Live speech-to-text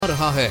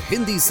रहा है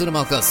हिंदी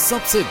सिनेमा का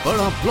सबसे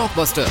बड़ा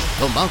ब्लॉकबस्टर।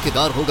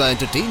 धमाकेदार होगा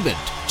एंटरटेनमेंट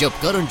जब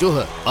करण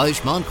जौहर,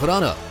 आयुष्मान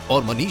खुराना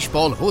और मनीष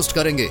पॉल होस्ट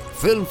करेंगे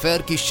फिल्म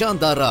फेयर की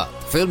शानदार रात।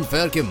 फिल्म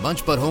फेयर के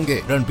मंच पर होंगे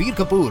रणबीर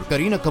कपूर,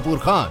 करीना कपूर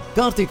खान,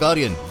 कार्तिक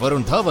आर्यन,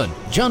 वरुण धवन,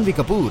 जानवी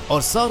कपूर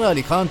और सारा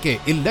अली खान के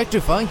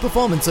इलेक्ट्रीफाइंग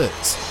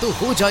परफॉर्मेंसेस। तो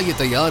हो जाइए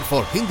तैयार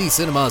for Hindi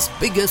cinema's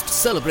biggest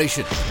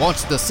celebration.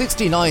 Watch the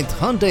 69th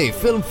Hyundai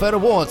Film Fair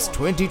Awards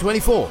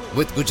 2024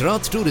 with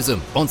Gujarat Tourism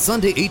on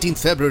Sunday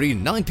 18th February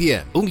 9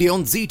 p.m. only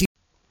on ZT.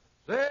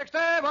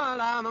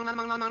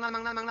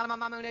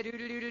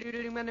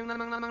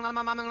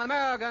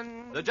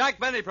 The Jack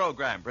Benny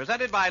Program,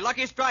 presented by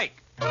Lucky Strike.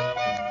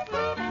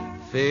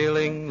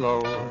 Feeling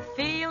low,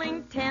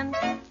 feeling tense.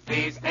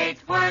 These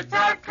 8 words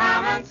are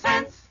common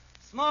sense.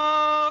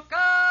 Smoke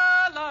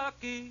a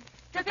Lucky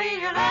To be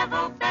your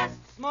level best.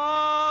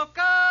 Smoke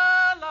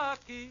a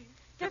Lucky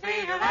To be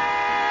your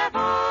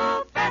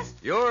level best.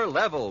 your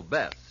level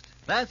best.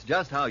 That's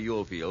just how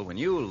you'll feel when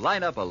you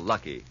line up a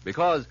Lucky,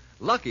 because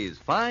Lucky's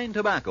fine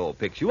tobacco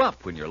picks you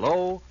up when you're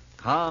low,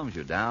 calms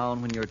you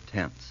down when you're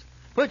tense,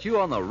 puts you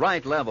on the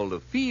right level to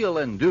feel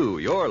and do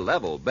your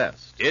level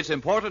best. It's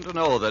important to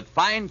know that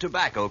fine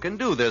tobacco can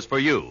do this for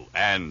you.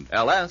 And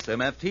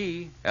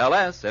LSMFT,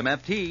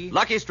 LSMFT.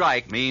 Lucky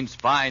Strike means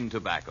fine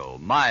tobacco,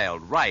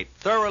 mild, ripe,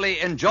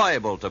 thoroughly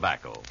enjoyable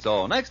tobacco.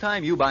 So next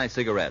time you buy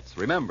cigarettes,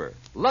 remember,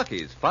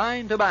 Lucky's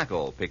fine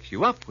tobacco picks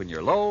you up when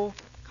you're low,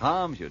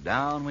 calms you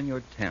down when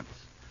you're tense,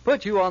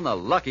 puts you on the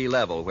Lucky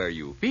level where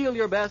you feel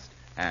your best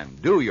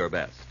and do your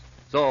best.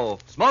 So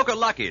Smoke a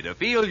Lucky to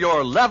feel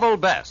your level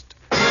best.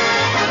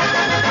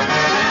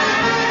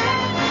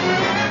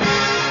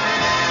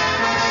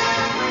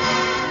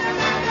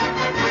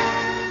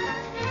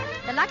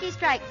 The Lucky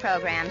Strike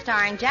program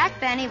starring Jack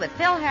Benny with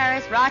Phil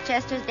Harris,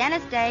 Rochester's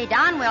Dennis Day,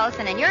 Don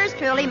Wilson, and yours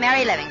truly,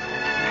 Mary Livingston.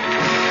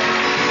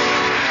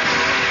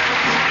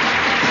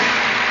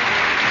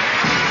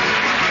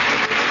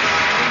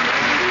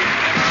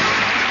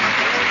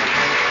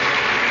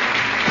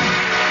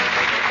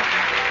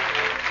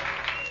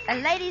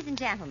 Ladies and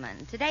gentlemen,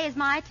 today is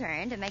my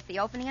turn to make the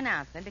opening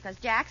announcement because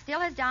Jack still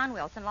has Don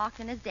Wilson locked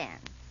in his den,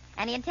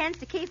 and he intends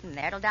to keep him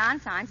there till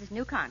Don signs his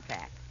new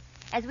contract.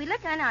 As we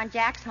look in on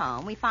Jack's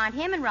home, we find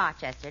him and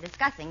Rochester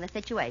discussing the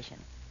situation.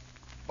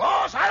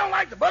 Boss, I don't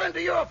like to butt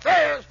into your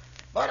affairs,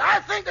 but I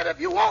think that if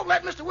you won't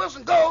let Mr.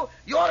 Wilson go,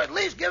 you ought to at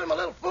least give him a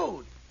little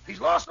food. He's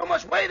lost so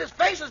much weight, his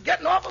face is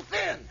getting awful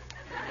thin.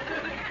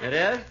 It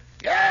is?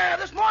 Yeah,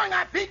 this morning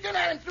I peeked in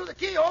at him through the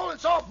keyhole and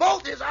saw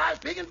both his eyes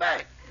peeking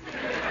back.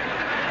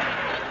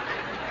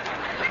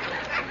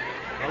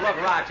 Well, look,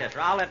 Rochester,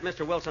 I'll let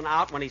Mr. Wilson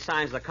out when he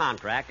signs the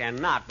contract and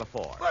not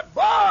before. But,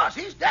 boss,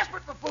 he's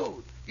desperate for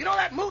food. You know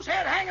that moose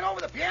head hanging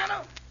over the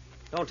piano?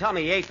 Don't tell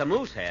me he ate the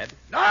moose head.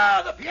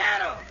 No, the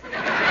piano.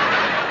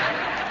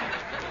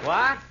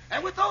 What?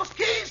 And with those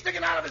keys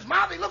sticking out of his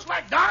mouth, he looks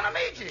like Don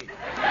Amici.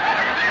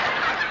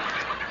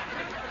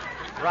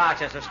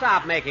 Rochester,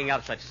 stop making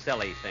up such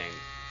silly things.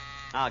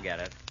 I'll get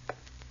it.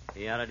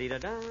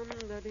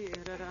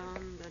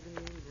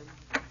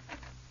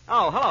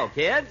 Oh, hello,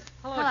 kids.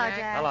 Hello,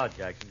 Jack. Hello,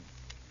 Jackson.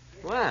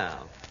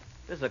 Well,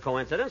 this is a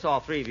coincidence,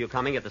 all three of you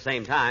coming at the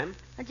same time.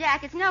 Well,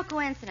 Jack, it's no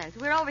coincidence.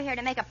 We're over here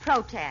to make a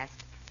protest.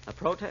 A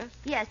protest?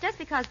 Yes, just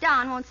because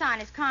Don won't sign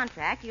his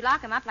contract, you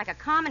lock him up like a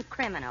common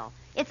criminal.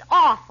 It's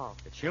awful.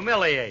 It's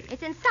humiliating.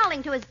 It's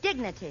insulting to his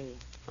dignity.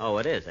 Oh,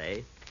 it is,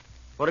 eh?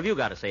 What have you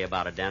got to say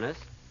about it, Dennis?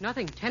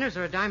 Nothing. Tenors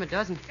are a dime a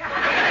dozen.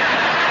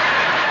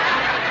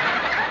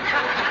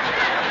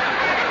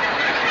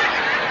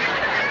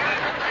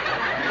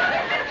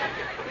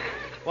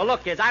 Well,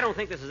 look, kids, I don't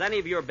think this is any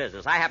of your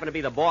business. I happen to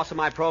be the boss of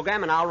my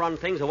program, and I'll run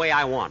things the way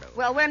I want to.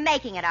 Well, we're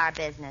making it our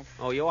business.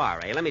 Oh, you are,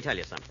 eh? Let me tell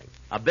you something.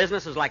 A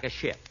business is like a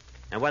ship,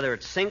 and whether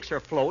it sinks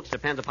or floats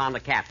depends upon the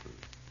captain.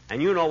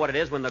 And you know what it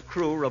is when the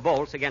crew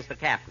revolts against the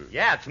captain.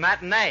 Yeah, it's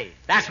matinee.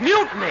 That's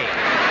mutiny!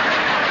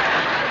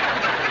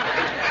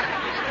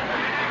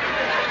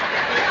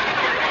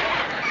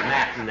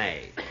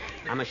 Matinee.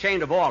 I'm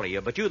ashamed of all of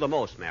you, but you the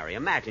most, Mary.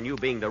 Imagine you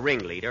being the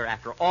ringleader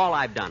after all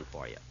I've done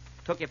for you.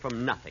 Took you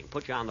from nothing,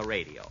 put you on the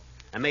radio,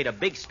 and made a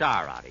big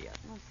star out of you.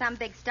 Oh, some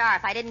big star.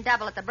 If I didn't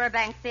double at the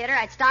Burbank Theater,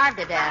 I'd starve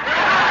to death.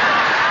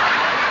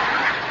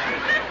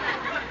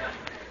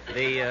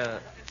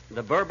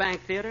 The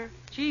Burbank Theater?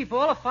 Gee,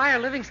 ball of fire,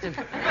 Livingston.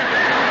 Why,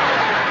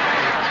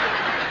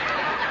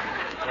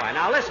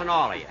 now listen,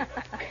 all of you.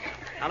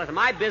 Now listen,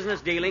 my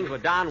business dealings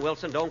with Don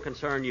Wilson don't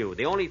concern you.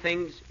 The only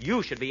things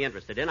you should be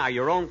interested in are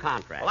your own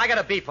contracts. Well, I got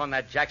a beef on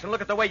that, Jackson.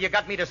 Look at the way you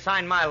got me to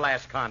sign my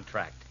last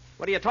contract.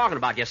 What are you talking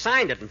about? You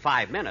signed it in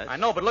 5 minutes. I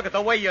know, but look at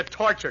the way you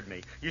tortured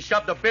me. You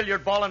shoved a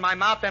billiard ball in my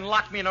mouth, then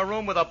locked me in a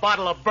room with a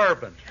bottle of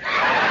bourbon.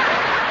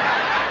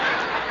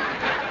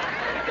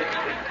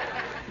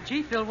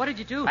 Gee, Phil, what did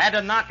you do? I had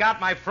to knock out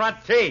my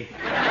front teeth.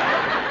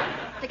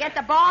 To get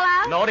the ball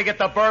out? No, to get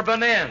the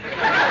bourbon in.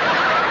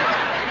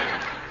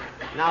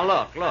 Now,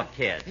 look,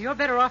 kid. You're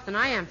better off than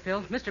I am,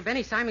 Phil. Mr.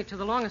 Benny signed me to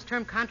the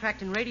longest-term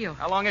contract in radio.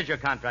 How long is your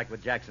contract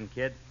with Jackson,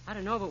 kid? I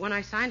don't know, but when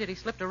I signed it, he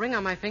slipped a ring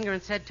on my finger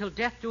and said, "Till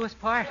death do us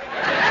part."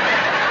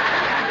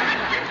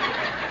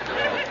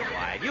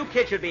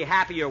 kids should be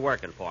happy you're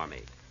working for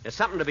me. It's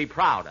something to be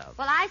proud of.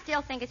 Well, I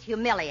still think it's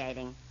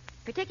humiliating.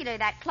 Particularly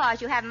that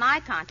clause you have in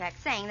my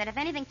contract saying that if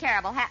anything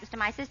terrible happens to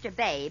my sister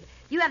Babe,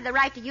 you have the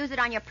right to use it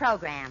on your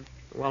program.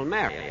 Well,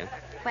 Mary.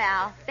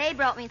 Well, Babe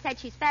wrote me and said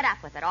she's fed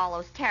up with it, all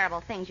those terrible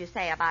things you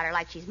say about her,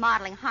 like she's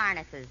modeling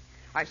harnesses,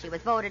 or she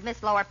was voted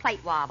Miss Lower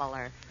Plate Wobble,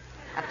 or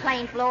a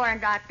plain floor and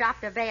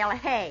dropped a bale of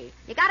hay.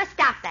 You gotta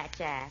stop that,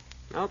 Jack.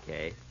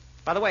 Okay.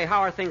 By the way,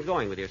 how are things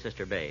going with your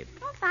sister Babe?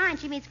 Oh, fine.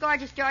 She meets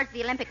Gorgeous George at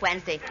the Olympic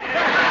Wednesday.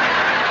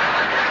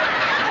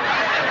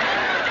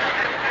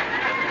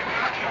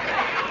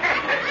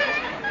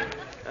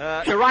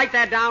 You write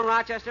that down,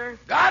 Rochester?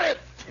 Got it.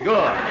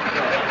 Good.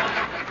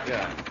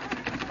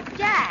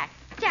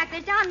 Jack,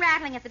 there's Don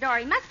rattling at the door.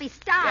 He must be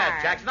starved.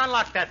 Yeah, Jackson,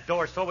 unlock that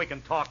door so we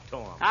can talk to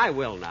him. I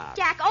will not.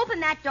 Jack, open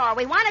that door.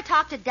 We want to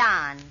talk to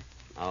Don.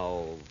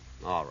 Oh,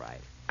 all right.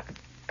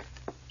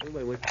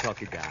 We'll talk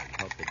to Don.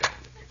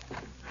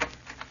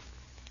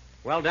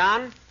 Well,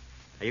 Don,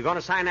 are you going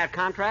to sign that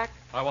contract?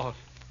 I won't.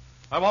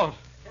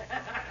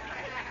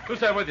 Who's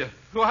there with you?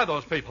 Who are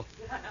those people?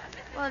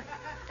 Well,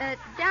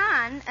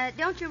 Don,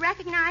 don't you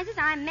recognize us?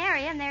 I'm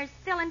Mary, and there's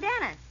Phil and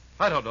Dennis.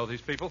 I don't know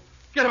these people.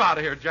 Get them out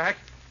of here, Jack.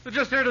 They're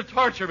just here to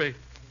torture me.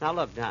 Now,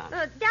 look, Don.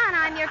 Don,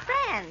 I'm your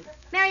friend,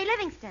 Mary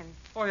Livingston.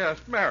 Oh, yes,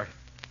 Mary.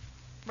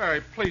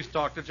 Mary, please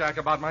talk to Jack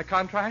about my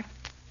contract.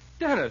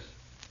 Dennis,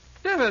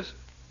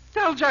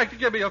 tell Jack to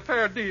give me a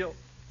fair deal.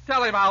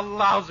 Tell him how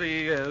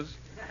lousy he is.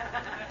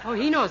 Oh,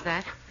 he knows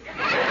that.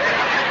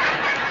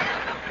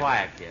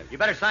 Quiet, kid. You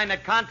better sign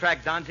that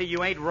contract, Don, so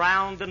you ain't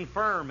round and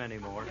firm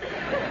anymore.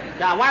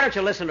 Now, why don't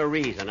you listen to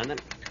reason and then...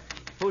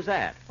 Who's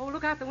that? Oh,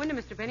 look out the window,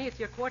 Mr. Benny. It's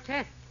your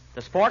quartet.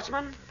 The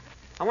sportsmen?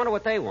 I wonder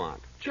what they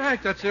want.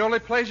 Jack, that's the only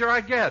pleasure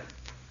I get.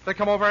 They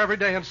come over every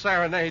day and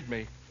serenade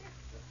me.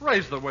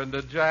 Raise the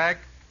window, Jack.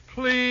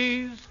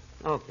 Please.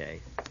 Okay.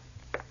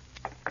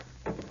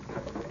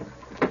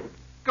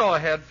 Go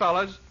ahead,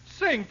 fellas.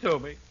 Sing to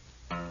me.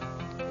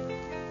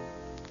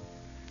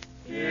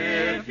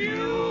 If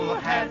you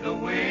had the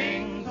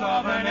wings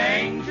of an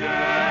angel,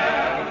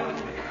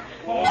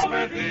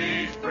 over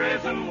these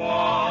prison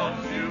walls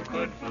you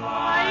could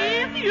fly.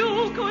 If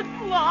you could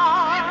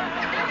fly.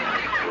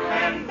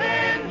 And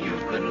then you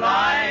could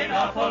light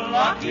up a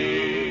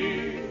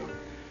lucky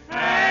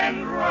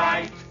and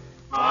write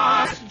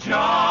us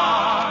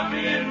John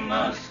in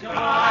the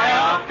sky,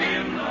 up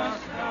in the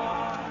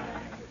sky.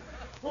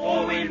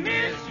 Oh, we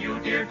miss you,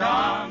 dear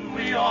Don,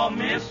 we all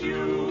miss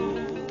you.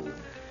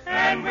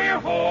 And we're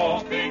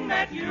hoping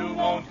that you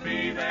won't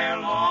be there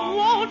long.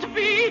 Won't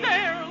be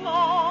there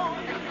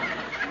long.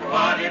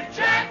 But if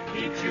Jack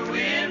keeps you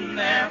in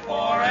there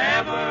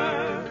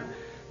forever,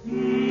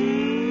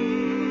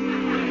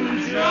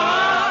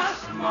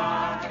 just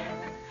smile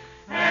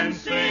and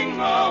sing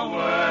the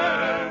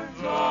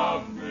words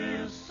of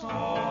this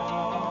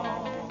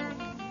song.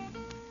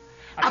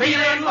 I'm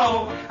feeling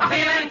low, I'm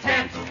feeling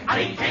tense.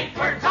 These 8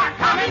 words are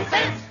common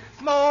sense.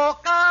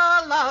 Smoke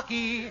a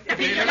lucky. You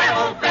feel your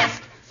level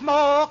best.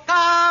 Smoke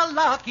a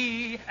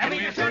lucky. And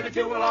we are sure that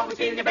you will always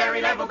feel your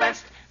very level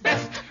best.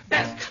 Best,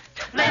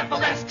 level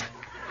best.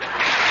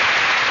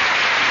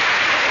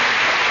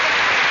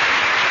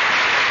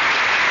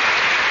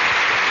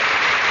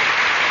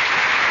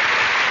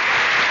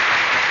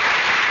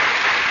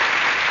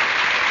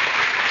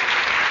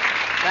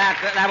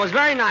 That was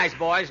very nice,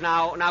 boys.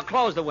 Now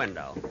close the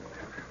window.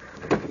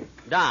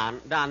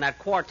 Don, that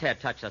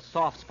quartet touched a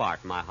soft spot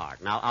in my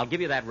heart. Now, I'll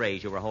give you that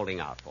raise you were holding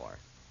out for.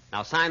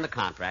 Now, sign the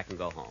contract and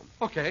go home.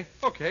 Okay.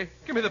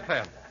 Give me the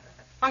pen.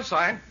 I'll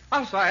sign.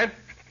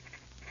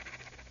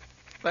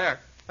 There.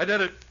 I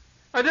did it.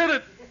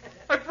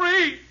 I'm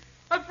free.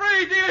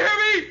 Do you hear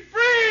me?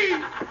 Free!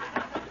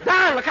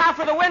 Don, look out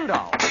for the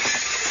window.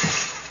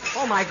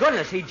 Oh, my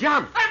goodness, he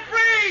jumped. I'm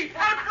free!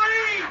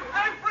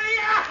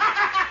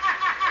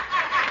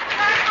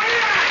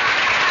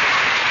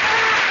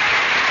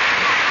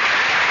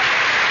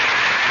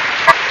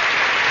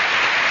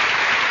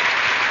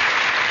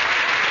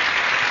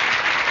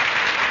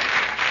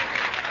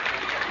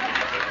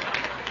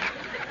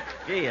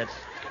 Gee,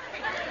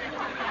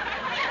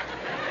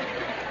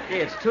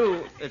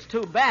 it's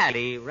too bad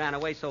he ran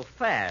away so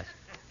fast.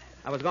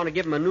 I was going to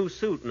give him a new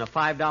suit and a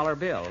 $5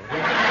 bill.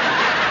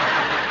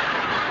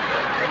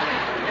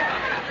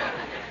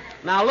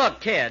 Now,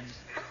 look, kids,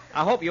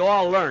 I hope you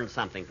all learned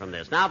something from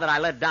this. Now that I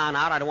let Don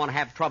out, I don't want to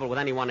have trouble with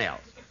anyone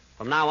else.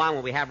 From now on,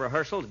 when we have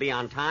rehearsals, be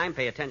on time,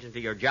 pay attention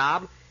to your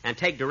job, and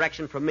take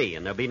direction from me,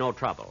 and there'll be no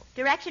trouble.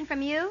 Direction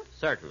from you?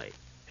 Certainly.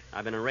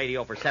 I've been in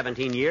radio for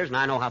 17 years, and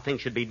I know how things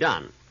should be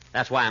done.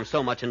 That's why I'm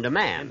so much in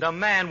demand. In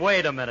demand?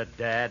 Wait a minute,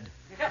 Dad.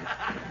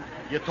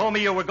 You told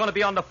me you were going to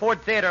be on the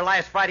Ford Theater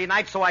last Friday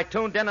night, so I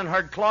tuned in and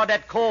heard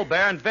Claudette Colbert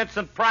and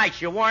Vincent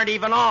Price. You weren't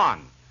even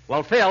on.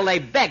 Well, Phil, they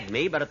begged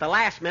me, but at the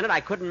last minute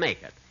I couldn't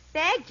make it.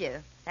 Begged you?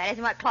 That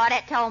isn't what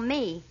Claudette told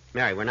me.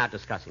 Mary, we're not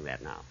discussing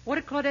that now. What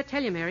did Claudette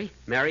tell you, Mary?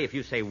 Mary, if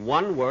you say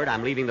one word,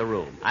 I'm leaving the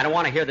room. I don't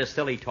want to hear this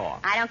silly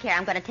talk. I don't care.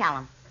 I'm going to tell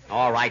him.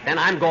 All right, then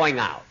I'm going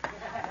out.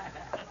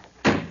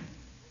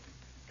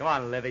 Come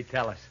on, Livy,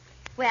 tell us.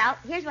 Well,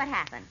 here's what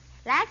happened.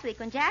 Last week,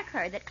 when Jack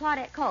heard that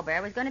Claudette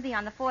Colbert was going to be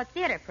on the Ford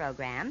Theater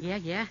program...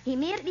 Yeah? He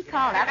immediately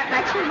called up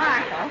Fletcher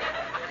Markle,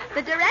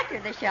 the director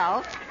of the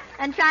show,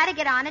 and tried to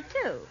get on it,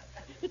 too.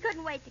 He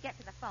couldn't wait to get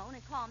to the phone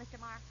and call Mr.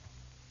 Markle.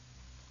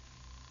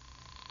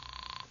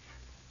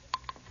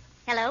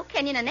 Hello,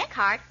 Kenyon and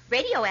Eckhart,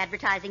 radio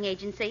advertising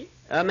agency.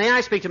 May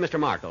I speak to Mr.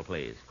 Markle,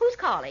 please? Who's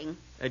calling?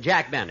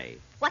 Jack Benny.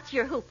 What's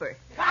your hooper?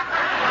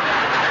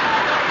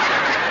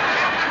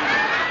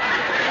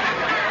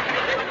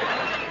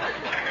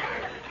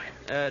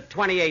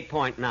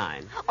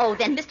 28.9. Oh,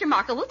 then Mr.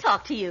 Markle will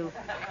talk to you.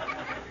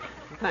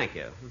 Thank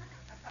you.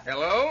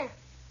 Hello?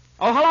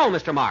 Oh, hello,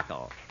 Mr.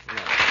 Markle.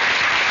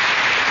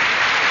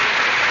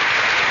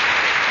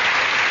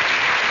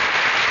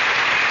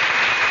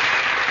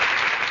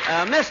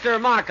 Mr.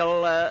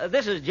 Markle,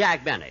 this is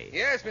Jack Benny.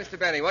 Yes, Mr.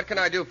 Benny. What can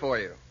I do for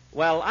you?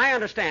 Well, I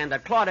understand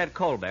that Claudette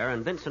Colbert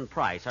and Vincent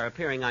Price are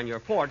appearing on your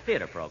Ford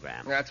Theater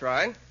program. That's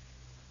right.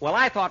 Well,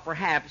 I thought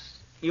perhaps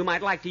you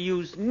might like to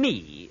use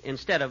me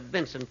instead of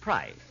Vincent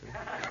Price.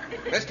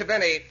 Mr.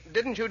 Benny,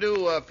 didn't you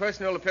do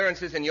personal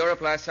appearances in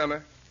Europe last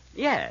summer?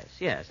 Yes,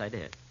 I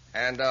did.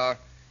 And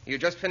you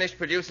just finished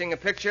producing a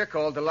picture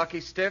called The Lucky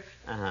Stiff?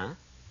 Uh-huh.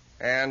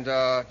 And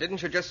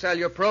didn't you just sell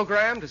your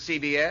program to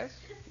CBS?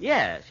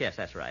 Yes,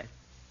 that's right.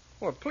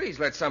 Well, please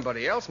let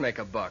somebody else make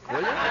a buck, will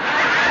you?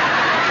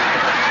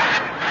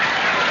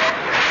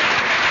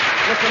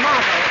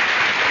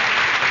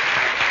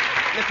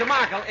 Mr.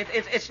 Markle,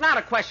 it's not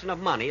a question of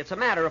money. It's a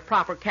matter of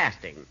proper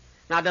casting.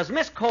 Now, does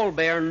Miss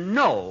Colbert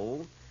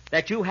know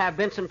that you have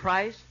Vincent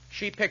Price?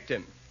 She picked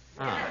him.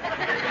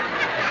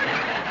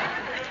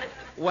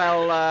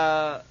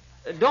 Well,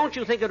 don't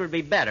you think it would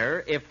be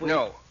better if we...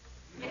 No.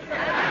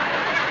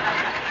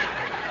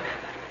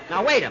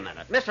 Now, wait a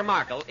minute. Mr.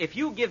 Markle, if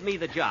you give me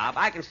the job,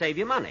 I can save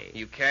you money.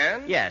 You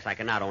can? Yes, I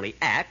can not only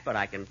act, but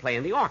I can play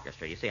in the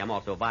orchestra. You see, I'm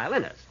also a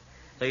violinist.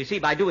 So, you see,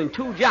 by doing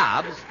two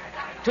jobs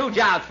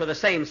for the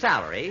same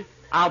salary,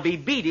 I'll be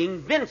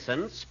beating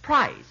Vincent's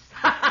price.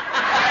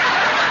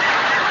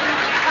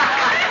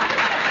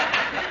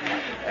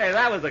 Hey,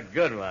 that was a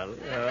good one.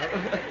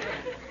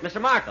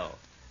 Mr. Markle.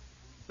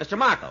 Mr.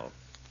 Markle.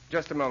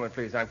 Just a moment,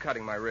 please. I'm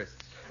cutting my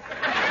wrists.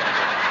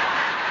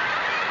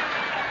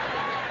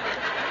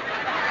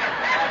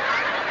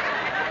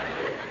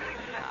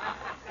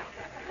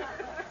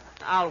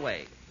 I'll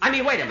wait. I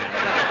mean, wait a minute.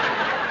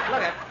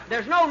 Look,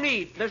 there's no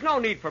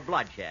need for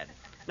bloodshed.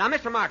 Now,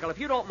 Mr. Markle, if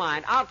you don't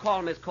mind, I'll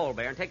call Miss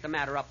Colbert and take the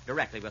matter up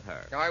directly with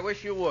her. I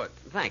wish you would.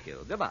 Thank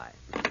you. Goodbye.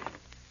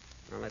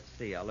 Now, let's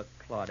see. I'll look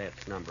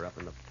Claudette's number up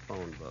in the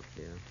phone book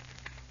here.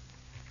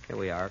 Here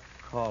we are.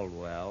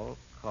 Caldwell,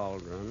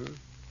 Cauldron,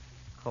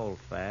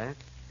 Colfax,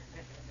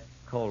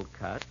 Cold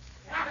Cuts.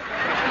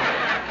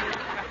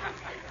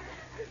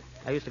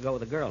 I used to go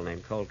with a girl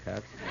named Cold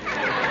Cuts.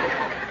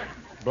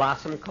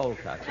 Blossom Cold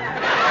Cuts.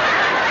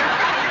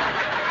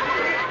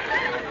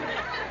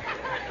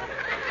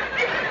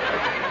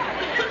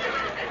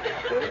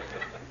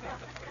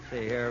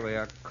 See, here we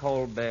are.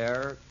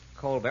 Colbert.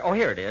 Oh,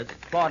 here it is.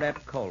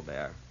 Claudette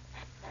Colbert.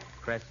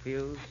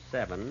 Crestview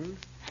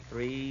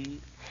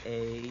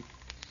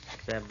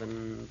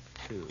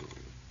 73872.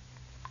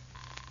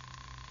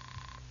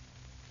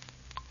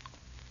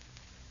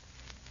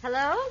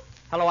 Hello?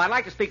 Hello, I'd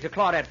like to speak to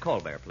Claudette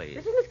Colbert, please.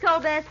 This is Miss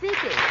Colbert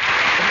speaking.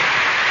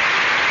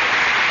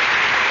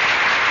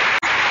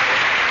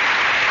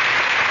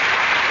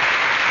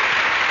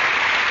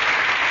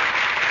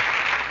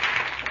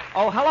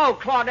 Oh, hello,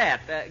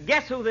 Claudette.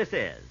 Guess who this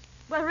is?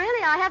 Well,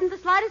 really, I haven't the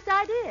slightest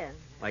idea.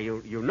 Well,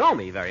 you know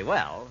me very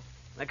well.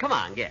 Come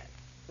on, guess.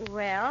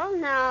 Well,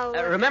 now...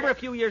 Remember a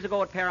few years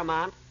ago at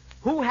Paramount?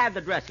 Who had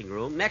the dressing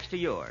room next to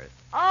yours?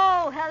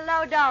 Oh,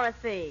 hello,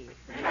 Dorothy.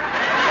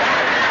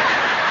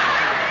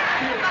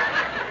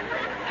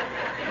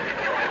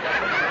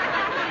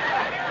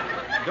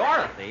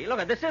 Dorothy?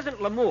 Look, this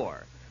isn't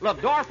L'Amour.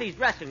 Look, Dorothy's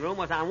dressing room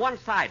was on one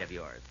side of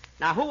yours.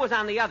 Now, who was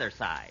on the other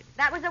side?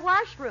 That was a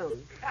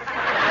washroom.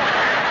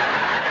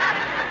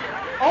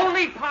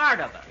 Only part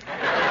of it.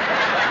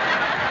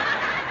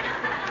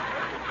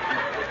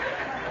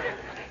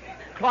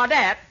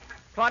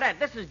 Claudette,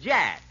 this is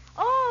Jack.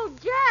 Oh,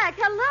 Jack,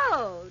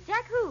 hello.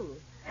 Jack who?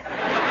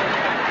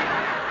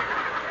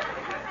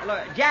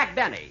 Look, Jack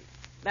Benny.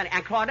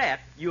 And Claudette,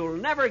 you'll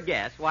never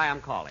guess why I'm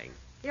calling.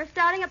 You're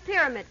starting a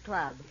pyramid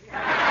club.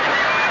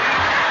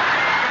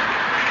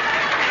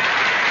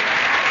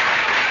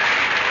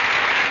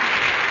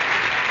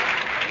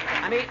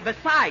 I mean,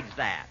 besides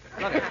that,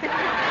 look,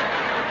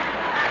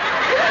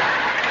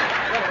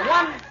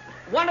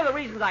 one of the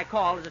reasons I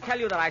called is to tell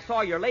you that I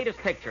saw your latest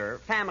picture,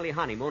 Family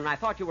Honeymoon, and I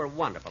thought you were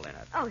wonderful in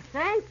it. Oh,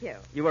 thank you.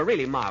 You were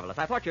really marvelous.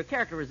 I thought your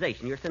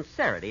characterization, your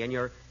sincerity, and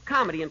your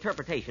comedy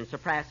interpretation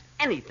surpassed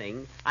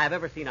anything I've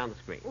ever seen on the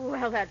screen.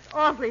 Well, that's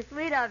awfully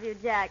sweet of you,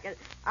 Jack.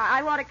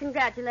 I want to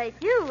congratulate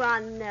you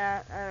on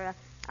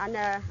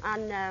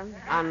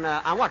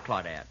what,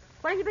 Claudette?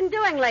 What have you been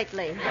doing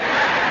lately?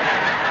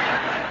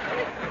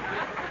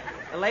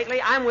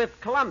 Lately, I'm with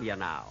Columbia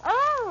now.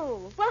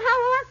 Oh, well,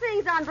 how are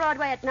things on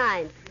Broadway at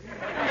 9th?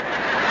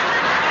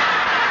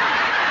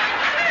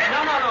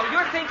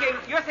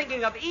 you're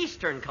thinking of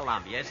Eastern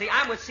Columbia. See,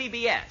 I'm with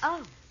CBS.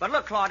 Oh. But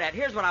look, Claudette,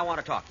 here's what I want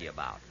to talk to you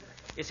about.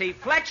 You see,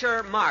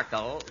 Fletcher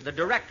Markle, the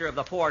director of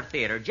the Ford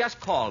Theater, just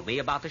called me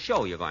about the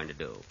show you're going to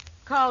do.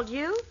 Called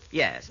you?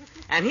 Yes.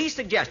 And he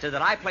suggested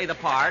that I play the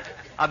part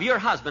of your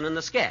husband in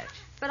the sketch.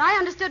 But I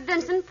understood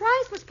Vincent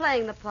Price was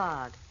playing the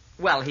part.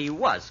 Well, he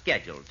was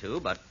scheduled to,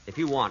 but if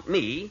you want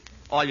me,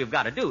 all you've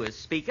got to do is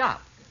speak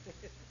up.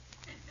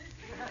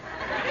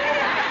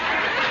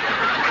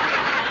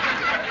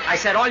 I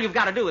said all you've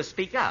got to do is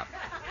speak up.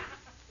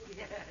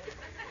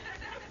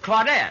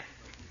 Claudette.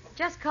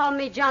 Just call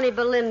me Johnny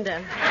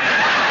Belinda.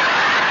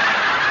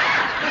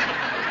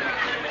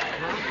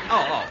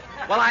 Oh.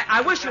 Well,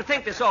 I wish you'd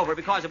think this over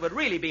because it would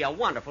really be a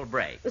wonderful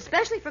break.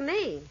 Especially for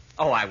me.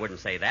 Oh, I wouldn't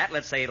say that.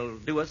 Let's say it'll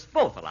do us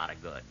both a lot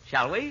of good,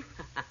 shall we?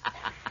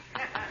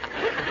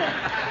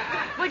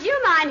 Would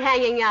you mind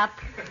hanging up?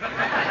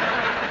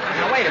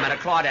 Now, wait a minute,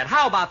 Claudette.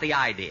 How about the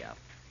idea?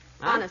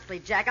 Huh? Honestly,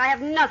 Jack, I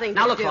have nothing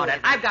Now, to look, do Claudette, with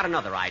it. I've got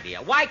another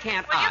idea. Why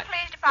can't Will you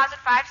please deposit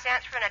 5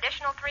 cents for an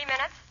additional 3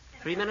 minutes?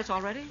 3 minutes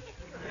already?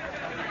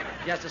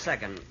 Just a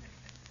second.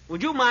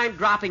 Would you mind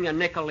dropping a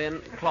nickel in,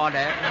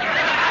 Claudette?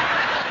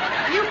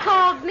 You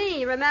called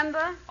me,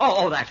 remember?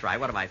 Oh, that's right.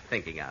 What am I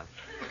thinking of?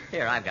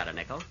 Here, I've got a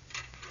nickel.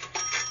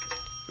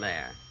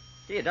 There.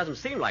 Gee, it doesn't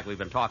seem like we've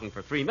been talking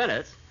for 3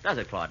 minutes, does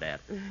it, Claudette?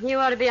 You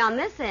ought to be on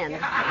this end.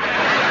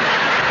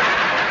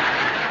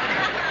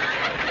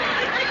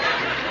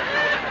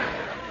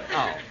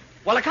 Oh.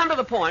 Well, to come to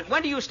the point,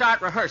 when do you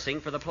start rehearsing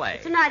for the play?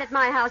 Tonight at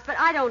my house, but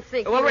I don't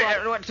think Well, you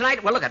ought...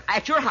 tonight, well, look,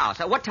 at your house.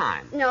 At what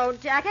time? No,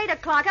 Jack, 8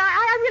 o'clock.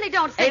 I really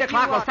don't think 8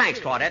 o'clock? you Well, ought thanks,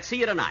 to. Claudette. See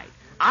you tonight.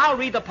 I'll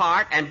read the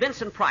part, and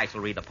Vincent Price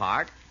will read the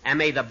part, and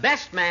may the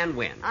best man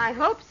win. I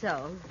hope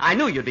so. I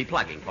knew you'd be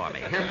plugging for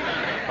me.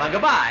 Well,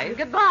 goodbye.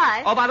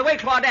 Goodbye. Oh, by the way,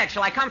 Claudette,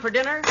 shall I come for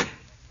dinner?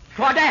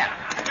 Claudette!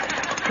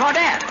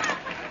 Claudette!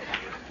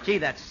 Gee,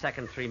 that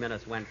second 3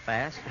 minutes went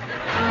fast.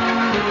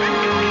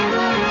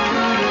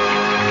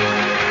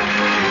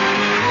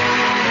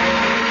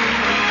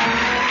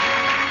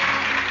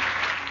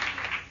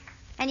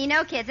 And you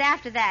know, kids,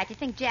 after that, you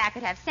think Jack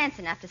would have sense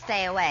enough to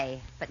stay away,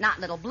 but not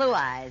little Blue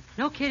Eyes.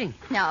 No kidding.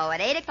 No, at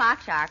 8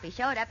 o'clock sharp, he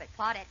showed up at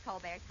Claudette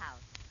Colbert's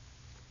house.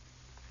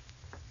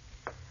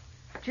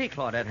 Gee,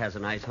 Claudette has a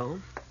nice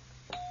home.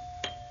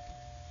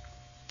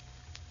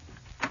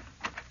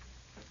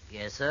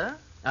 Yes, sir?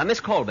 Miss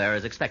Colbert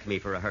is expecting me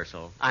for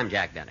rehearsal. I'm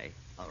Jack Benny.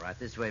 All right,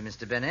 this way,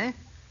 Mr. Benny.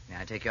 May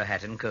I take your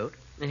hat and coat?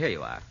 Here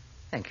you are.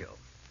 Thank you.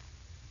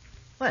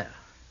 Well,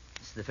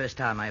 it's the first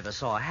time I ever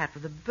saw a hat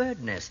with a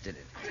bird nest in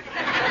it.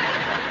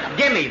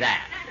 Give me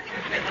that.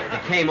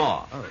 It came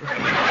off. Oh.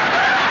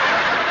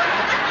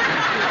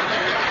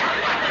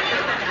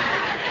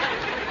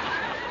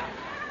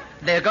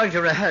 They're going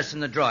to rehearse in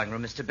the drawing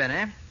room, Mr.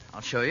 Benny.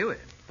 I'll show you in.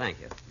 Thank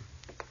you.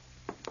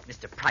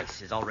 Mr.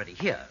 Price is already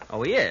here.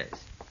 Oh, he is.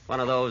 One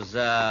of those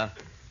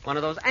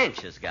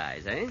anxious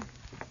guys, eh?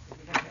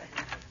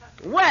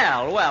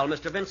 Well,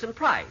 Mr. Vincent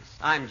Price.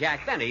 I'm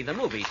Jack Benny, the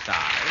movie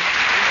star.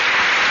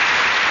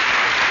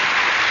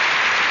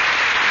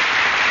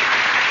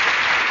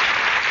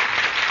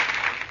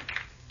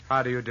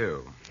 How do you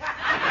do?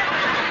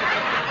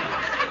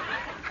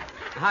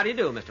 How do you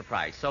do, Mr.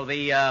 Price? So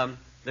the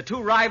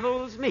two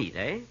rivals meet,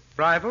 eh?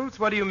 Rivals?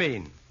 What do you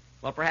mean?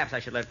 Well, perhaps I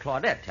should let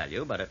Claudette tell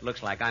you, but it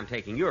looks like I'm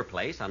taking your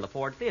place on the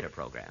Ford Theater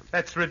program.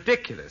 That's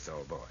ridiculous,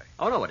 old boy.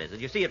 Oh, no, it isn't.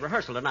 You see, at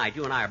rehearsal tonight,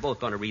 you and I are both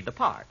going to read the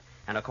part.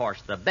 And, of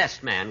course, the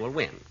best man will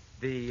win.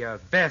 The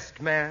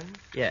best man?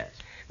 Yes.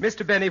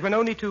 Mr. Benny, when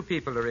only two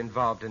people are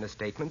involved in a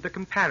statement, the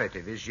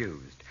comparative is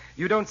used.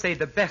 You don't say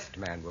the best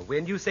man will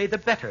win, you say the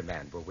better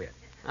man will win.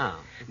 Oh.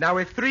 Now,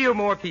 if 3 or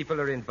more people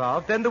are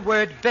involved, then the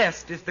word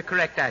best is the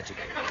correct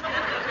adjective.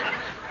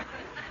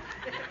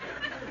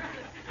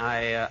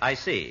 I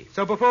see.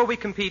 So before we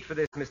compete for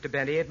this, Mr.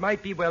 Benny, it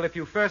might be well if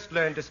you first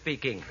learn to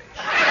speak English.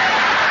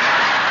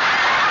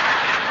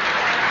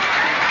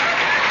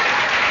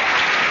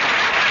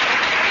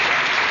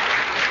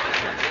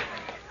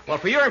 Well,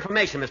 for your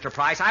information, Mr.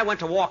 Price, I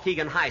went to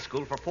Waukegan High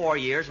School for 4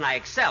 years, and I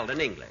excelled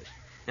in English.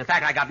 In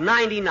fact, I got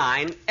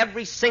 99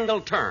 every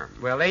single term.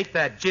 Well, ain't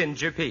that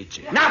ginger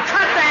peachy? Now cut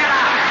that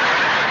out!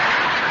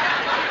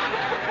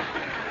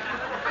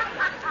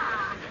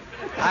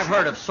 I've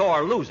heard of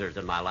sore losers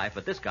in my life,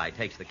 but this guy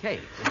takes the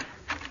cake.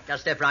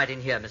 Just step right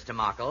in here, Mr.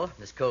 Markle.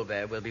 Miss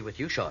Colbert will be with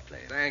you shortly.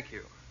 Thank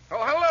you.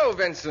 Oh, hello,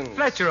 Vincent.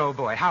 Fletcher, old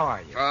boy, how are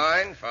you?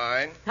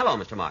 Fine. Hello,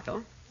 Mr.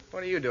 Markle.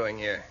 What are you doing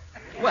here?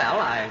 Well,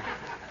 I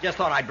just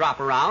thought I'd drop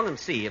around and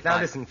see if Now,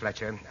 listen,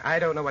 Fletcher. I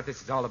don't know what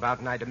this is all about,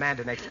 and I demand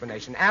an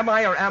explanation. Am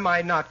I or am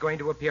I not going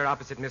to appear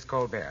opposite Miss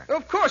Colbert?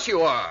 Of course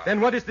you are. Then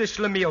what is this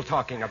schlemiel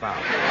talking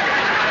about?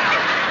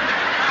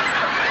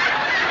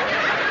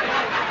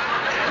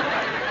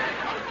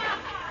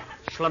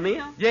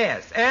 Schlemiel?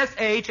 Yes,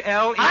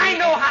 S-H-L-E... I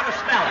know how to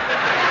spell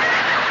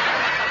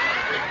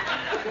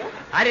it.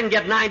 I didn't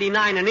get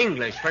 99 in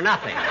English for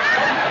nothing.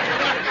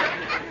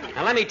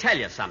 Now, let me tell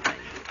you something.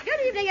 Good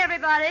evening,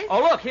 everybody.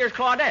 Oh, look, here's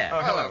Claudette.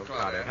 Oh, hello,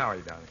 Claudette. How are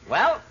you, darling?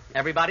 Well,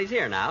 everybody's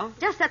here now.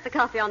 Just set the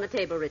coffee on the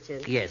table,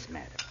 Richard. Yes,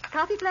 madam.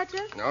 Coffee,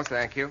 Fletcher? No,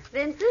 thank you.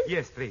 Vincent?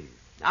 Yes, please.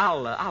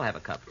 I'll have a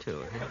cup,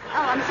 too. Oh,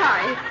 I'm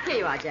sorry. Here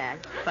you are, Jack.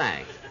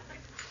 Thanks.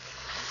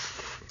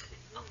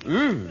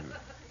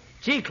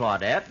 Gee,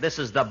 Claudette, this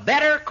is the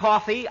better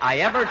coffee I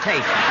ever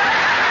tasted.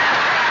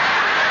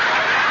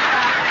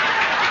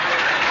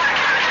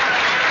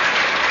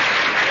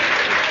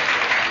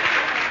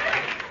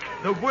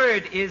 The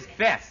word is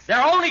best. There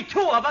are only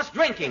two of us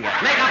drinking it.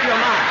 Make up your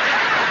mind.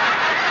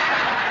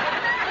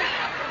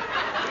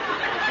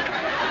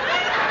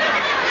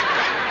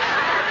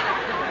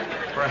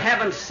 For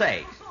heaven's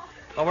sake.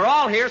 Well, we're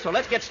all here, so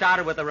let's get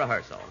started with the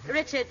rehearsal.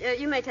 Richard,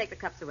 you may take the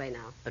cups away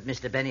now. But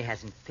Mr. Benny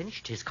hasn't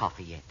finished his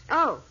coffee yet.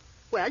 Oh,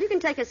 well, you can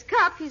take his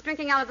cup. He's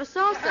drinking out of the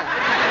saucer.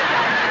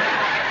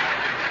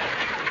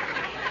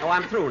 Oh,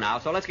 I'm through now,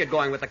 so let's get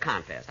going with the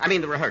contest. I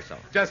mean, the rehearsal.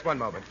 Just one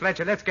moment.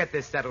 Fletcher, let's get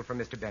this settled for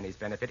Mr. Benny's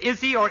benefit. Is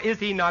he or is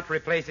he not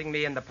replacing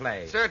me in the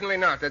play? Certainly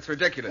not. That's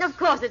ridiculous. Of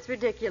course it's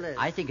ridiculous.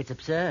 I think it's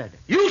absurd.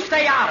 You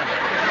stay out of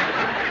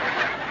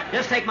it.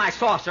 Just take my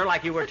saucer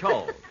like you were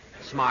told.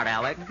 Smart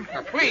Alec.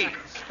 Now,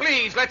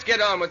 please, let's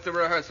get on with the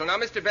rehearsal. Now,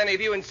 Mr. Benny,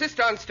 if you insist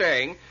on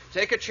staying,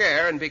 take a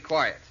chair and be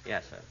quiet.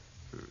 Yes, sir.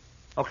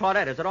 Oh,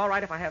 Claudette, is it all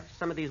right if I have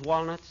some of these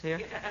walnuts here?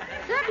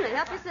 Certainly,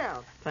 help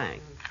yourself.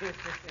 Thanks.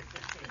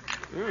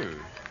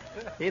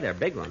 See, they're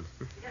big ones.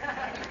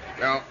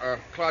 Now,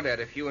 Claudette,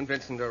 if you and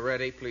Vincent are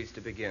ready, please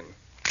to begin.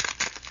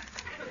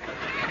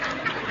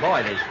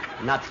 Boy, these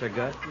nuts are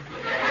good.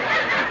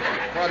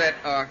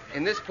 Claudette,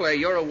 in this play,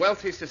 you're a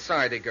wealthy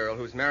society girl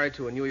who's married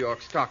to a New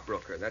York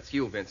stockbroker. That's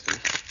you, Vincent.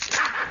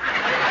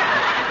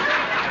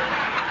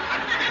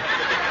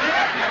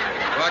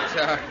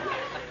 But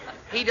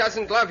he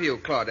doesn't love you,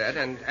 Claudette,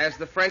 and as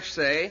the French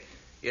say,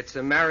 it's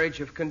a marriage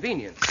of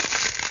convenience.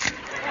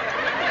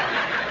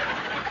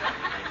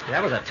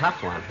 That was a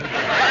tough one.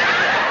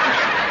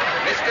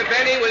 Mr.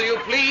 Benny, will you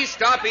please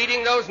stop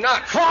eating those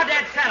nuts?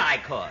 Claudette said I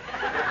could.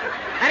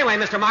 Anyway,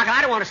 Mr. Market,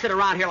 I don't want to sit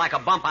around here like a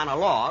bump on a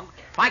log.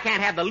 If I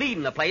can't have the lead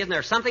in the play, isn't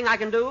there something I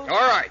can do? All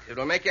right.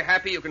 It'll make you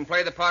happy. You can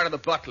play the part of the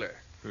butler.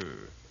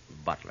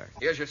 Butler.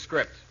 Here's your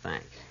script.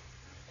 Thanks.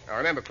 Now,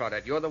 remember,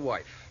 Claudette, you're the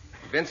wife.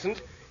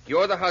 Vincent,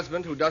 you're the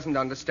husband who doesn't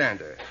understand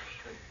her.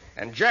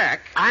 And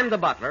Jack... I'm the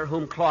butler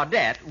whom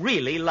Claudette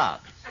really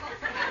loves.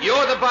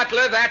 You're the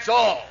butler, that's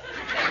all.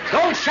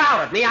 Don't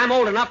shout at me. I'm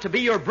old enough to be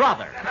your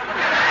brother.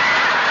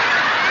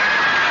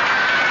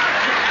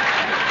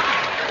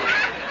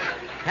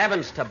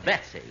 Heavens to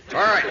Betsy.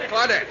 All right,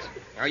 Claudette.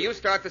 Now, you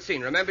start the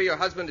scene. Remember, your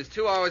husband is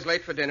 2 hours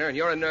late for dinner, and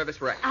you're a nervous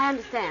wreck. I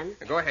understand.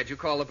 Now, go ahead. You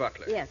call the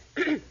butler. Yes.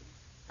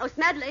 Oh,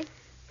 Smedley.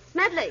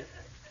 Smedley.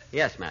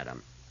 Yes,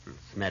 madam.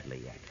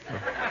 Smedley, yes.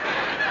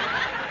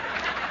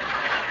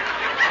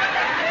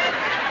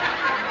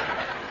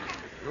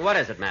 What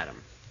is it,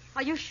 madam?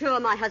 Are you sure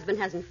my husband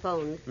hasn't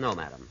phoned? No,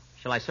 madam.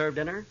 Shall I serve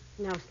dinner?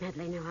 No,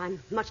 Smedley, no. I'm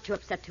much too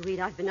upset to eat.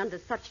 I've been under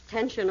such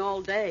tension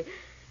all day.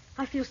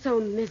 I feel so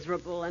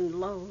miserable and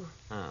low.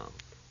 Oh.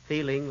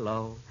 Feeling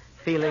low,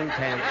 feeling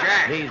tense.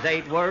 Jack! These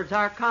 8 words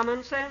are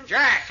common sense.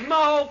 Jack!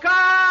 Smoke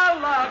a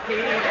lucky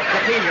to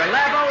feel your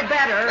level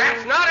better.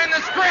 That's not in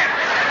the script!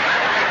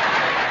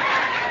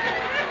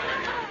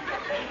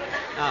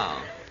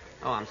 Oh.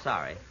 Oh, I'm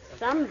sorry.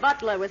 Some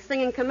butler was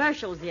singing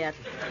commercials yet.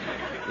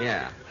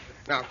 Yeah.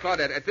 Now,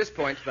 Claudette, at this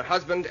point, the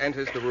husband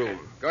enters the room.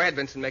 Go ahead,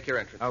 Vincent, make your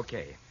entrance.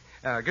 Okay.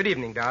 Good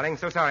evening, darling.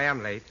 So sorry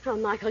I'm late. Oh,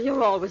 Michael,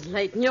 you're always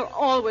late, and you're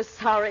always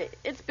sorry.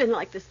 It's been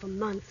like this for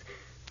months.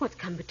 What's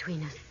come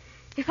between us?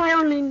 If I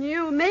only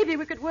knew, maybe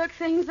we could work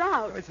things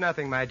out. Oh, it's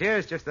nothing, my dear.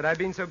 It's just that I've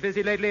been so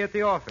busy lately at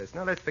the office.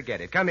 Now, let's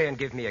forget it. Come here and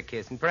give me a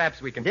kiss, and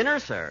perhaps we can... Dinner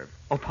served.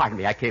 Oh, pardon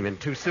me. I came in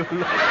too soon.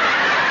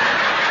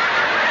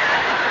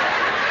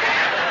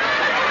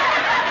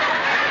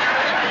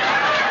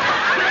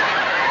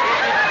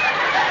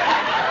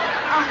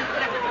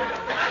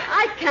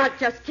 I can't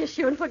just kiss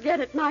you and forget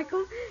it,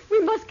 Michael.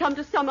 We must come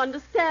to some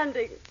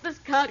understanding. This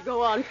can't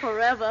go on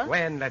forever.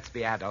 When, let's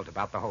be adult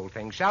about the whole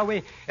thing, shall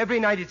we? Every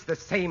night it's the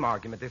same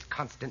argument, this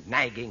constant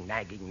nagging.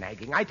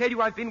 I tell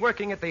you, I've been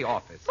working at the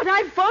office. But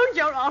I phoned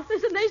your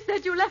office, and they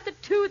said you left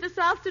at 2 this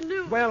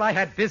afternoon. Well, I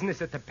had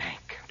business at the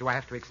bank. Do I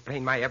have to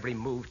explain my every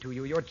move to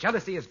you? Your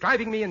jealousy is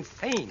driving me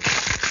insane.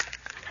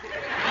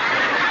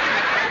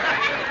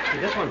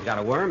 This one's got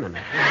a worm in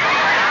it.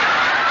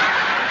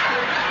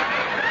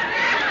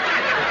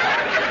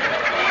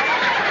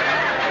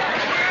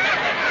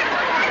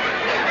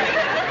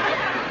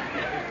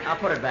 I'll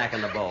put it back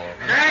in the bowl.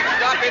 Jack,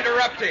 stop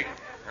interrupting.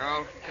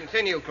 Now,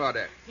 continue,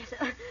 Claudette. Yes,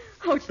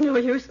 oh, it's no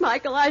use,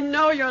 Michael. I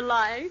know you're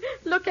lying.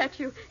 Look at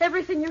you.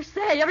 Everything you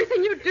say,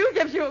 everything you do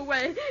gives you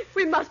away.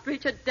 We must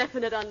reach a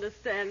definite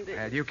understanding.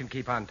 Well, you can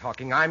keep on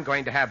talking. I'm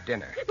going to have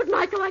dinner. But,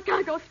 Michael, I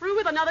can't go through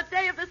with another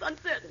day of this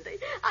uncertainty.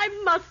 I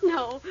must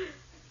know.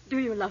 Do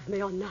you love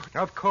me or not?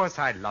 Of course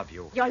I love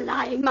you. You're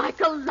lying,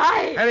 Michael,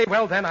 lying. Very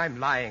well, then, I'm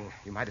lying.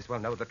 You might as well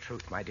know the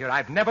truth, my dear.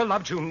 I've never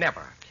loved you,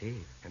 never. Gee.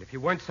 And if you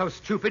weren't so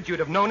stupid, you'd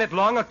have known it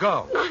long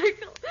ago.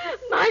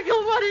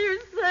 Michael, what are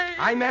you saying?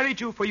 I married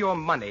you for your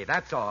money,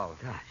 that's all.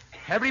 Gosh.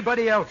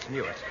 Everybody else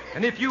knew it.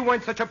 And if you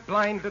weren't such a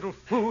blind little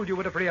fool, you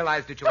would have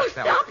realized it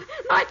yourself. Oh, stop!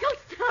 Michael,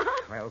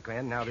 stop! Well,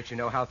 Gwen, now that you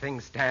know how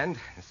things stand,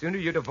 the sooner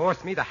you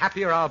divorce me, the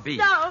happier I'll be.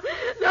 No,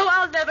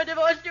 I'll never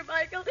divorce you,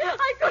 Michael.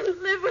 I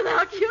couldn't live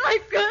without you. I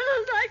couldn't.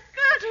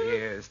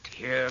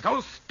 Tears.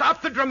 Oh,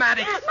 stop the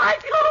dramatics.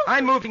 Michael!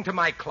 I'm moving to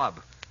my club.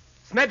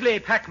 Smedley,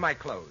 pack my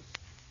clothes.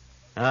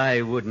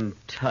 I wouldn't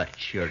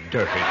touch your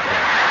dirty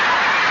clothes.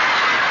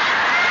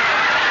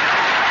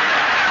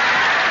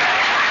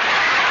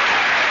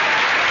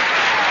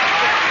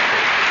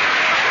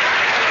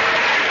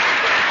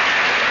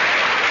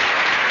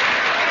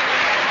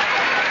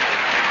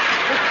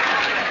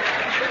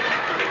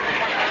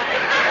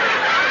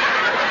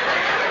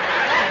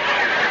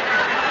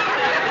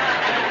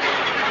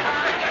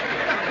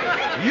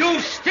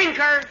 You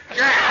stinker!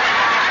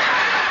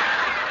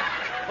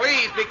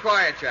 Please be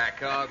quiet,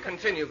 Jack.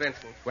 Continue,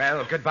 Vincent.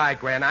 Well, goodbye,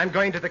 Gwen. I'm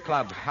going to the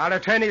club. Our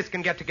attorneys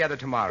can get together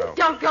tomorrow.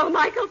 Don't go,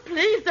 Michael.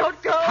 Please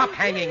don't go. Stop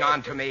hanging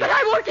on to me. But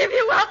I won't give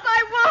you up.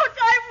 I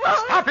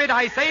won't. Stop it,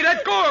 I say.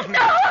 Let go of me.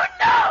 No.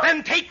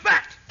 Then take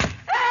that.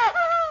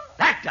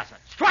 That does it.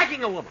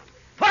 Striking a woman.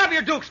 Put up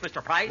your dukes,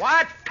 Mr. Price.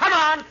 What? Come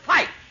on,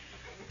 fight.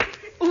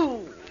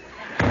 Ooh.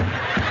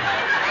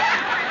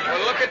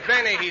 Well, look at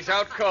Benny. He's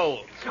out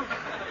cold.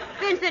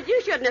 Vincent,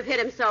 you shouldn't have hit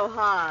him so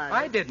hard.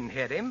 I didn't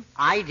hit him.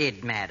 I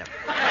did, madam.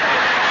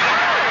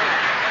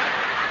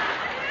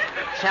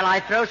 Shall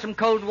I throw some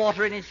cold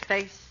water in his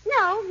face?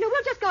 No,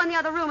 we'll just go in the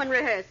other room and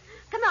rehearse.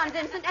 Come on,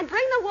 Vincent, and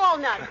bring the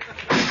walnut.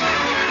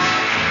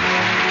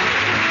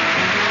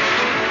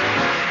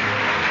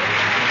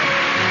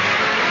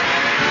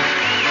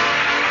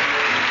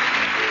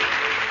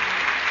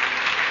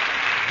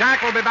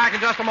 Jack will be back in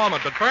just a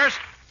moment, but first...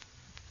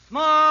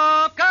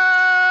 Smoke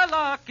a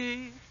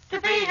lucky. To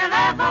be a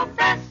level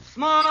best.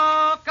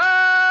 Smoke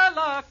a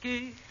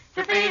lucky.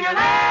 To be a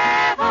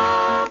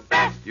level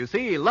best. You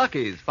see,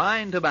 Lucky's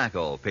fine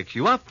tobacco picks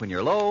you up when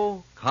you're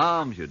low,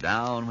 calms you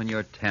down when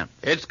you're tense.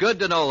 It's good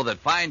to know that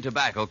fine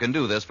tobacco can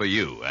do this for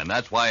you, and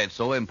that's why it's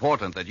so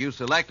important that you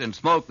select and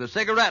smoke the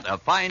cigarette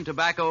of fine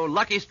tobacco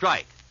Lucky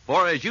Strike.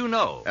 For as you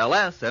know,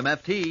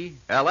 LSMFT.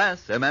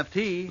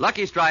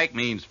 Lucky Strike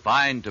means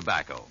fine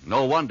tobacco.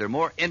 No wonder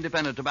more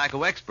independent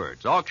tobacco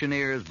experts,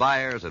 auctioneers,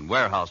 buyers, and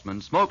warehousemen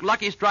smoke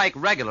Lucky Strike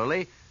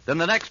regularly than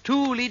the next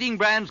two leading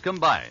brands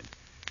combined.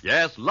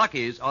 Yes,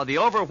 Luckies are the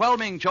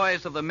overwhelming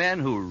choice of the men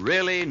who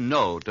really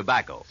know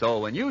tobacco. So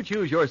when you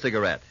choose your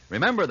cigarette,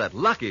 remember that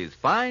Lucky's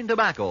fine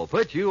tobacco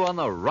puts you on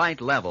the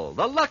right level,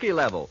 the Lucky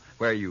level,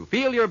 where you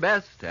feel your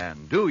best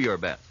and do your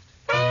best.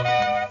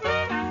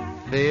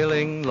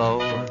 Feeling low.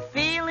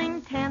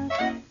 Feeling tense.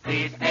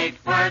 These 8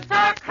 words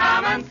are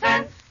common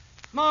sense.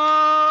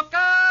 Smoke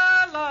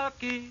a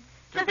lucky.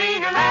 To be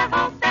a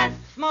level best.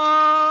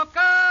 Smoke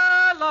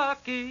a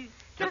lucky.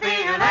 To be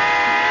a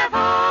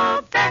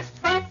level best.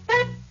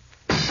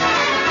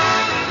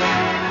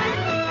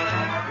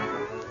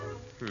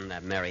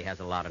 That Mary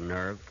has a lot of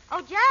nerve.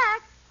 Oh,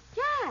 Jack.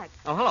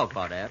 Oh, hello,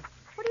 Claudette.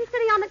 What are you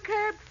sitting on the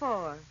curb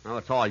for? Oh,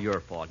 it's all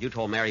your fault. You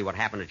told Mary what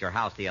happened at your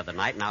house the other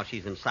night. Now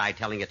she's inside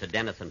telling it to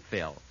Dennis and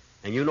Phil.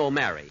 And you know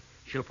Mary.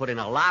 She'll put in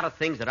a lot of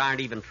things that aren't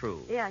even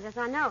true. Yes,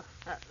 I know.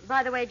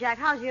 By the way, Jack,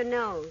 how's your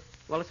nose?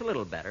 Well, it's a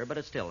little better, but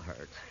it still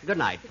hurts. Good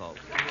night, folks.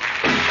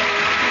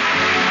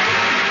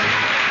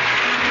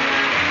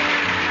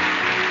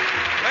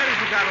 Ladies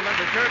and gentlemen,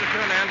 be sure to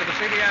tune in to the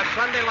CBS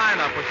Sunday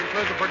lineup, which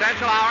includes the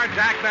Prudential Hour,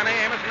 Jack Benny,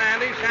 Amos and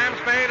Andy, Sam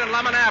Spade, and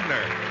Lum and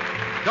Abner.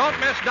 Don't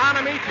miss Don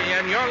Amici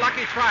in Your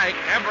Lucky Strike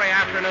every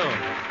afternoon.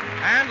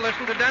 And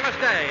listen to Dennis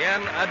Day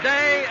in A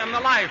Day in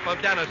the Life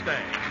of Dennis Day.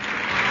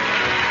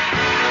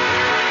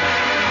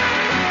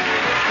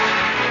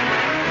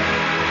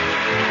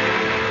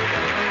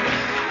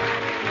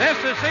 This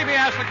is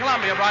CBS, the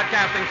Columbia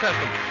Broadcasting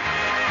System.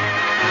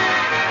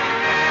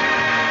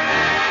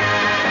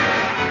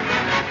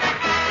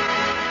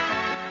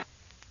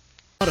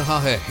 आ रहा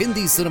है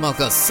Hindi cinema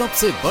का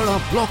सबसे बड़ा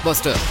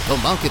blockbuster.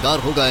 धमाकेदार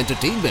होगा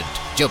entertainment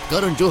जब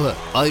करण जौहर,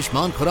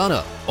 आयुष्मान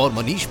खुराना और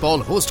Manish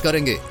Paul host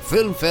करेंगे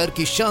फिल्म फेयर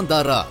की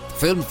शानदार रात।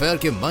 फिल्म फेयर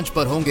के मंच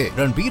पर होंगे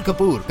रणबीर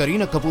कपूर,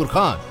 करीना कपूर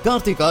खान,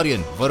 कार्तिक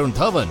आर्यन, वरुण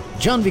धवन,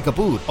 जानवी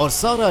कपूर और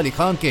सारा अली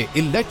खान के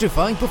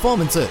इलेक्ट्रीफाइंग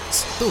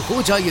परफॉर्मेंसेस। तो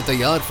हो जाइए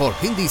तैयार for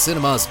Hindi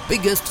cinema's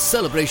biggest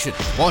celebration.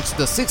 Watch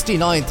the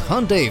 69th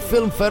Hyundai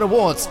Film Fair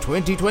Awards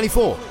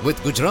 2024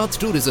 with Gujarat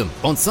Tourism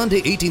on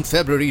Sunday 18th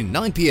February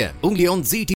 9 p.m. only on ZT.